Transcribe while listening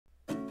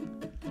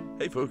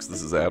Hey folks,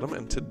 this is Adam,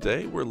 and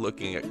today we're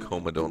looking at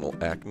comedonal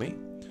acne.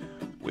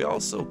 We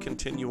also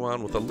continue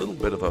on with a little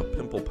bit of a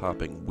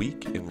pimple-popping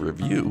week in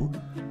review,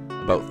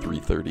 about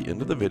 3:30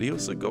 into the video,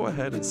 so go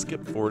ahead and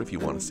skip forward if you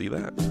want to see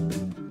that.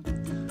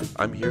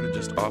 I'm here to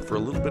just offer a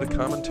little bit of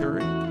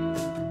commentary.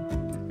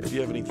 If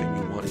you have anything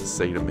you want to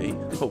say to me,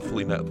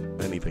 hopefully not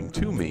anything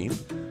too mean,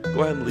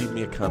 go ahead and leave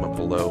me a comment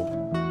below.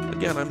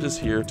 Again, I'm just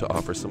here to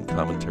offer some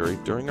commentary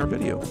during our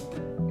video.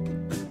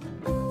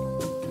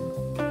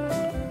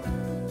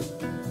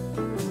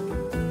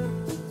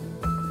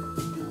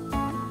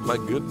 My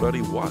good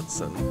buddy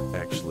Watson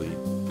actually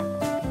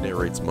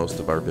narrates most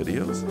of our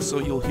videos, so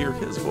you'll hear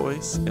his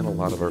voice in a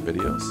lot of our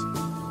videos.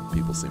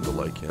 People seem to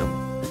like him.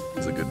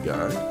 He's a good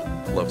guy,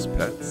 loves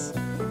pets,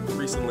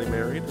 recently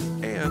married,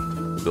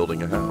 and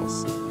building a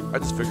house. I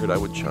just figured I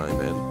would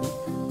chime in.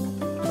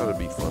 Thought it'd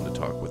be fun to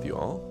talk with you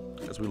all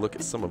as we look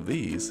at some of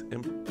these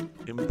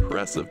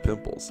impressive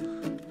pimples.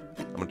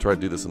 I'm going to try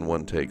to do this in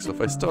one take, so if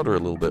I stutter a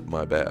little bit,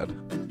 my bad.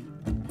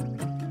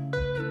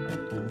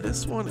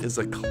 This one is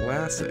a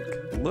classic.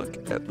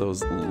 Look at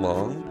those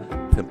long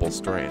pimple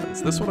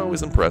strands. This one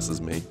always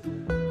impresses me.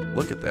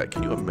 Look at that.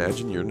 Can you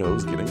imagine your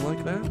nose getting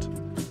like that?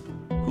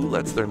 Who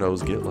lets their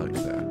nose get like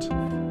that?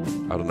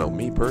 I don't know.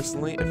 Me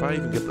personally, if I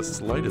even get the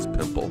slightest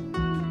pimple,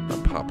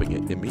 I'm popping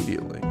it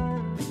immediately. I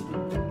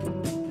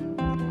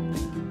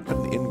had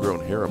an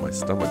ingrown hair on my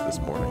stomach this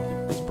morning.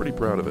 I was pretty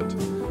proud of it.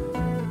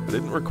 I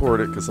didn't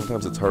record it because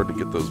sometimes it's hard to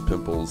get those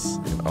pimples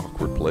in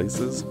awkward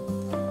places.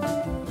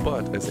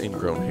 But as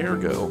ingrown hair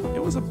go,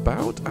 it was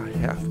about a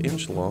 ½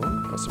 inch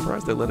long. I was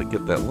surprised I let it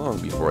get that long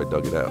before I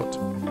dug it out.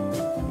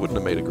 Wouldn't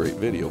have made a great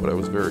video, but I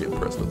was very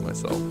impressed with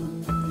myself.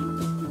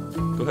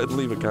 Go ahead and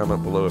leave a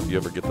comment below if you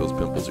ever get those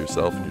pimples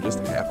yourself and you're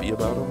just happy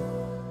about them.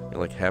 You're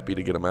like happy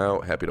to get them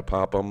out, happy to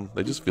pop them.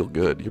 They just feel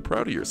good. You're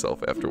proud of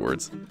yourself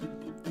afterwards.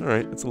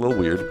 Alright, it's a little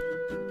weird,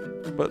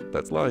 but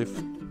that's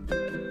life.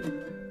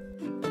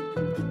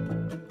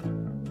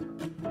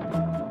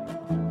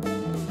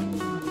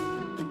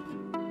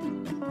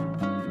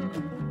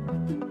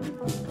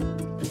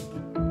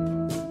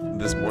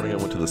 This morning I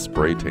went to the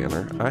spray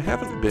tanner. I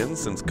haven't been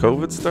since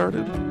COVID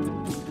started,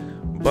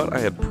 but I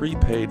had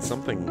prepaid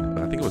something,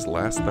 I think it was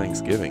last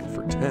Thanksgiving,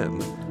 for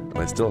 10, and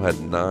I still had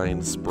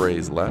 9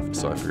 sprays left,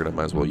 so I figured I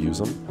might as well use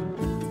them.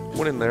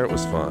 Went in there, it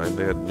was fine.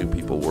 They had new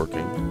people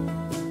working.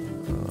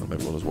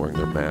 Everyone was wearing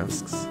their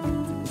masks.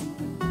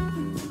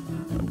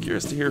 I'm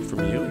curious to hear from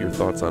you, your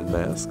thoughts on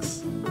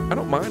masks. I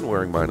don't mind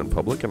wearing mine in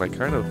public, and I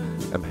kind of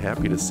am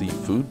happy to see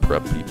food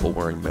prep people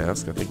wearing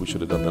masks. I think we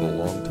should have done that a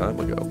long time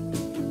ago.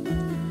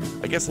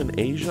 I guess in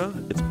Asia,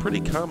 it's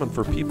pretty common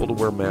for people to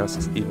wear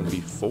masks even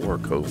before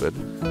COVID.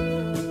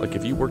 Like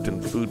if you worked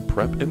in food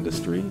prep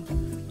industry,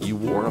 you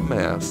wore a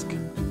mask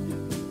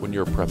when you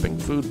were prepping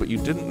food, but you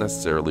didn't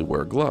necessarily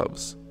wear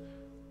gloves.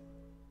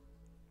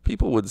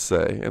 People would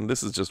say, and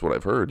this is just what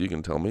I've heard, you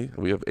can tell me,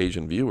 we have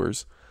Asian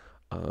viewers,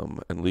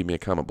 and leave me a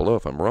comment below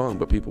if I'm wrong,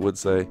 but people would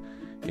say,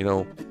 you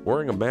know,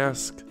 wearing a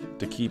mask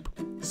to keep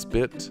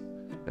spit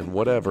and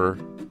whatever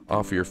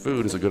off your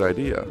food is a good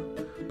idea.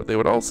 But they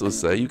would also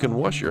say you can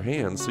wash your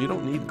hands, so you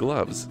don't need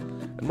gloves.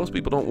 And most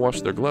people don't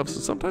wash their gloves,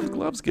 so sometimes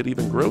gloves get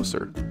even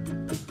grosser.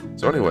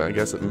 So anyway, I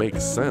guess it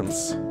makes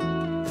sense,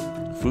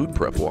 food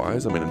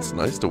prep-wise. I mean, it's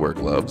nice to wear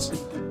gloves,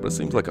 but it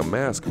seems like a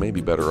mask may be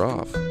better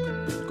off. Go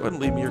ahead and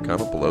leave me your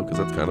comment below, because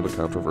that's kind of a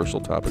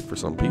controversial topic for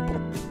some people.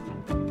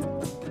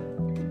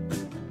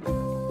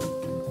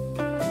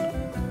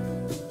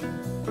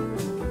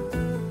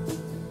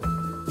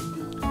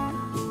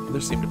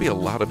 There seem to be a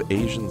lot of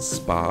Asian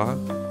spa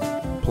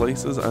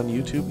places on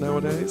YouTube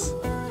nowadays,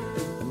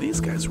 and these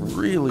guys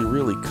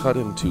really cut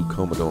into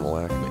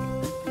comedonal acne.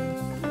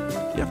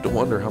 You have to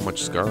wonder how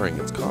much scarring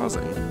it's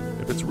causing,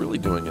 if it's really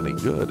doing any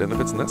good, and if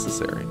it's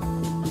necessary.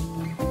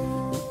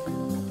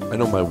 I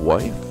know my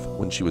wife,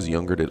 when she was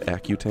younger, did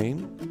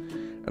Accutane,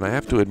 and I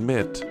have to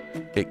admit,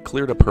 it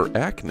cleared up her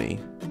acne,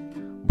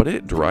 but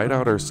it dried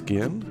out her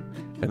skin,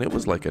 and it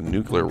was like a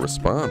nuclear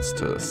response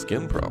to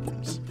skin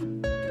problems.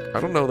 I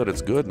don't know that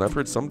it's good, and I've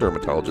heard some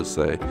dermatologists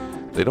say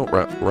they don't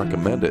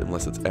recommend it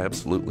unless it's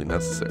absolutely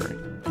necessary.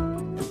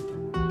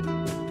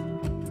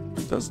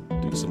 It does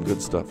do some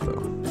good stuff,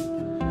 though.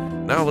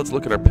 Now let's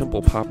look at our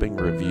pimple popping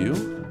review.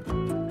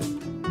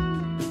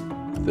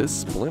 This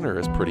splinter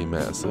is pretty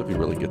massive. He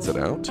really gets it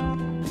out.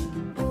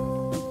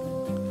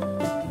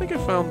 I think I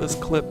found this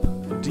clip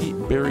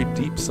buried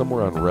deep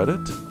somewhere on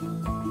Reddit.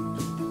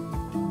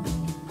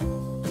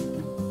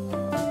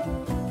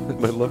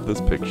 And I love this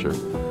picture.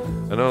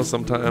 I know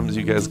sometimes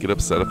you guys get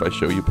upset if I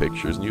show you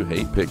pictures and you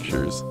hate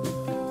pictures,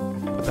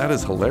 but that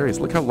is hilarious.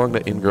 Look how long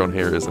that ingrown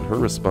hair is, and her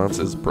response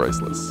is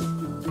priceless.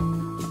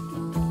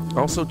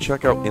 Also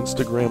check out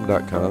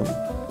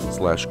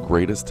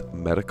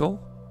Instagram.com/greatestmedical.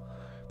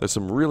 There's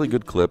some really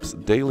good clips,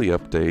 daily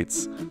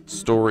updates,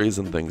 stories,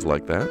 and things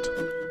like that.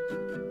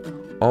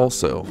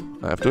 Also,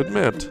 I have to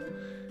admit,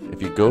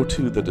 if you go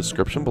to the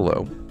description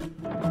below,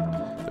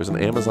 there's an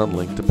Amazon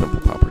link to pimple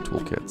popper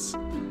toolkits.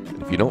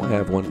 If you don't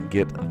have one,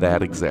 get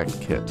that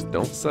exact kit.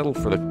 Don't settle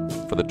for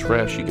the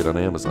trash you get on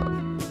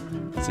Amazon.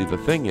 See, the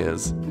thing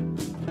is,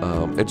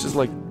 it's just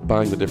like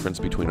buying the difference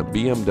between a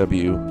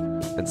BMW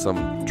and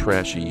some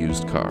trashy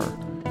used car.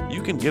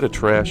 You can get a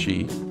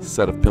trashy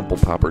set of pimple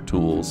popper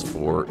tools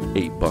for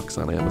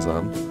 $8 on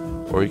Amazon,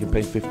 or you can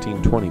pay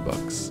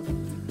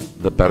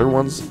 $15-20. The better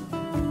ones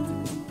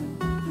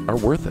are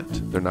worth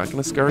it. They're not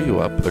going to scar you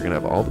up. They're going to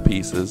have all the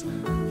pieces,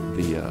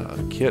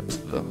 the kit,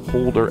 the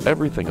holder,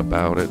 everything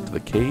about it.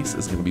 The case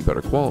is going to be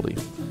better quality.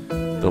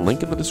 The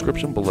link in the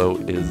description below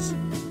is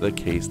the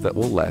case that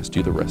will last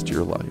you the rest of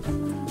your life.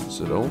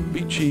 So don't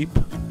be cheap.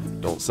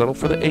 Don't settle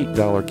for the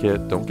 $8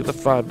 kit. Don't get the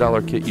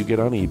 $5 kit you get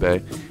on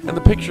eBay. And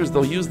the pictures,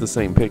 they'll use the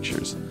same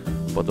pictures.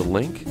 But the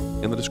link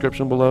in the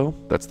description below,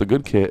 that's the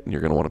good kit, and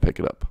you're going to want to pick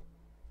it up.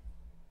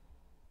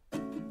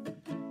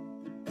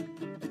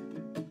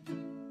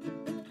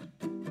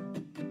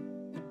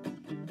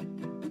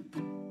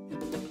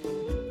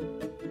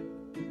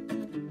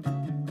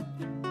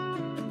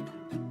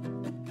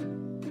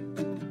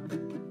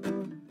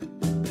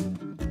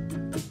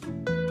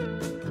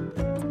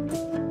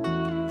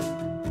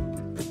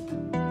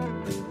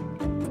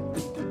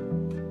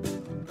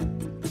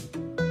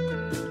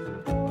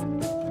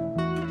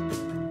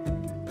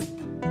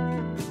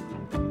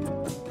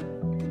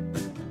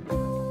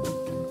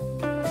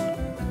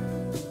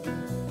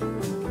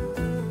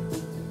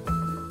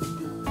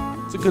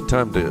 It's a good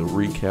time to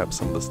recap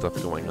some of the stuff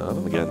going on,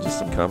 and again, just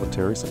some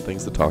commentary, some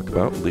things to talk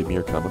about. Leave me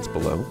your comments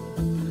below.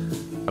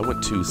 I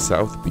went to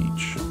South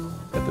Beach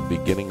at the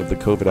beginning of the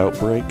COVID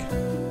outbreak,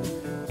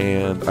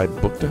 and I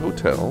booked a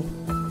hotel.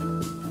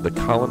 The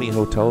Colony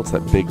Hotel, it's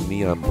that big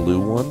neon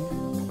blue one.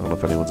 I don't know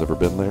if anyone's ever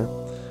been there,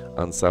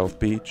 on South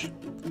Beach.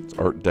 It's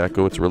Art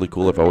Deco, it's really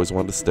cool. I've always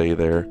wanted to stay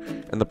there,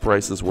 and the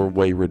prices were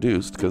way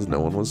reduced because no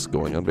one was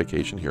going on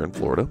vacation here in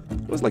Florida.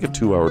 It was like a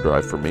 2-hour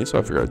drive for me, so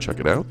I figured I'd check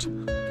it out.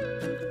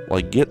 Well,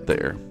 I get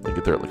there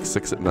at like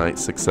 6 at night,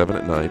 6, 7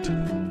 at night.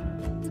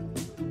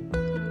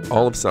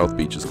 All of South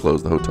Beach is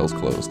closed, the hotel's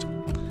closed.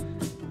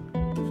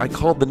 I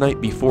called the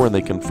night before and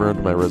they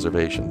confirmed my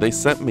reservation. They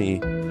sent me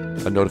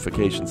a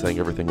notification saying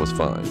everything was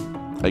fine.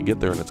 I get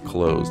there and it's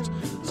closed.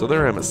 So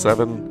there I am at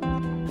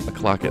 7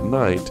 o'clock at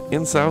night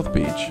in South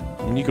Beach.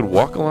 And you could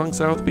walk along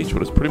South Beach,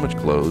 but it's pretty much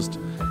closed.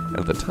 And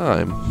at the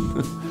time,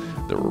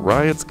 there were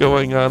riots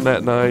going on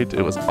that night.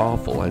 It was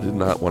awful. I did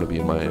not want to be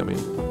in Miami.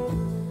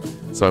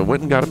 So I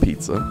went and got a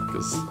pizza,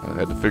 because I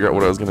had to figure out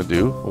what I was going to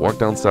do. I walked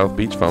down South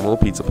Beach, found a little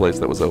pizza place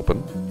that was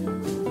open,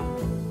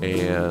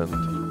 and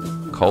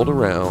called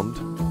around,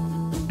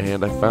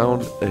 and I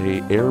found a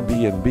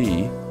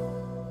Airbnb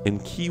in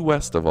Key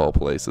West, of all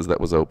places,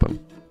 that was open.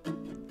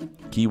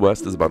 Key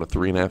West is about a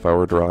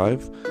 3.5-hour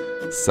drive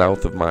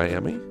south of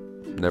Miami.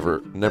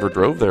 Never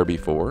drove there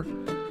before.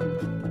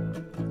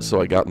 So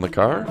I got in the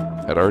car,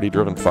 had already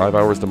driven 5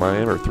 hours to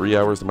Miami, or 3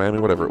 hours to Miami,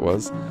 whatever it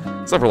was.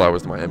 Several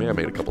hours to Miami. I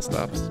made a couple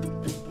stops.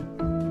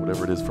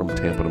 Whatever it is from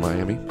Tampa to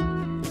Miami.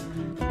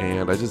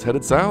 And I just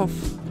headed south.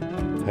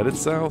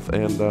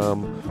 And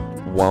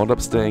wound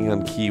up staying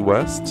on Key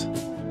West.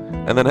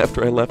 And then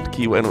after I left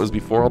Key West, and it was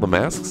before all the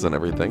masks and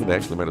everything, they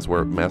actually made us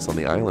wear masks on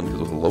the island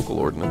because it was a local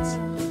ordinance.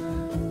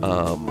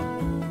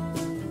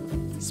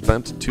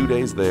 Spent 2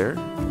 days there,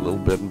 a little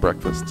bed and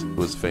breakfast. It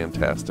was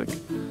fantastic.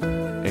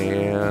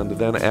 And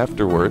then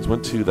afterwards,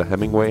 went to the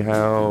Hemingway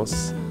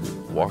house,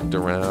 walked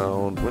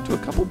around, went to a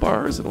couple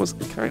bars, and it was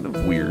kind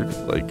of weird.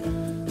 Like,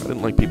 I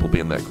didn't like people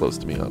being that close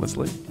to me,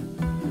 honestly.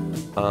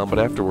 But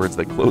afterwards,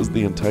 they closed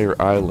the entire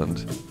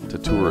island to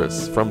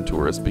tourists,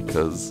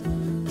 because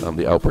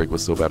the outbreak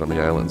was so bad on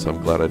the island, so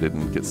I'm glad I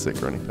didn't get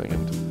sick or anything.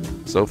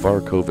 And so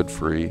far,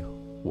 COVID-free,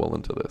 well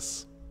into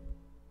this.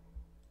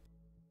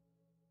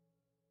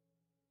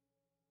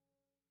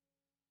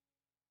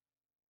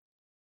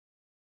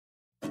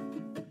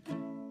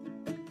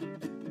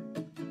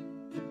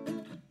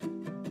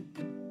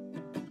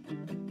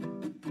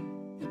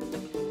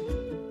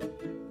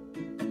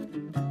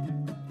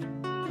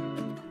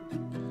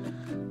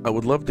 I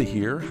would love to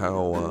hear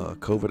how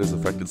COVID has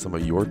affected some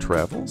of your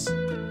travels.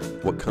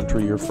 What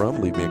country you're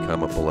from, leave me a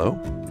comment below.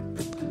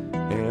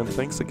 And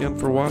thanks again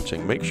for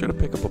watching. Make sure to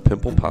pick up a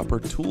Pimple Popper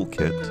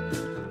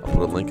toolkit. I'll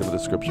put a link in the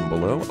description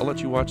below. I'll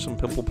let you watch some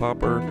pimple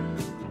popping,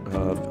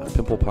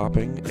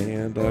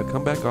 and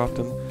come back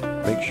often.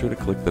 Make sure to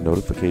click the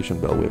notification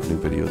bell. We have new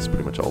videos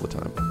pretty much all the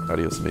time.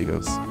 Adios,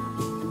 amigos.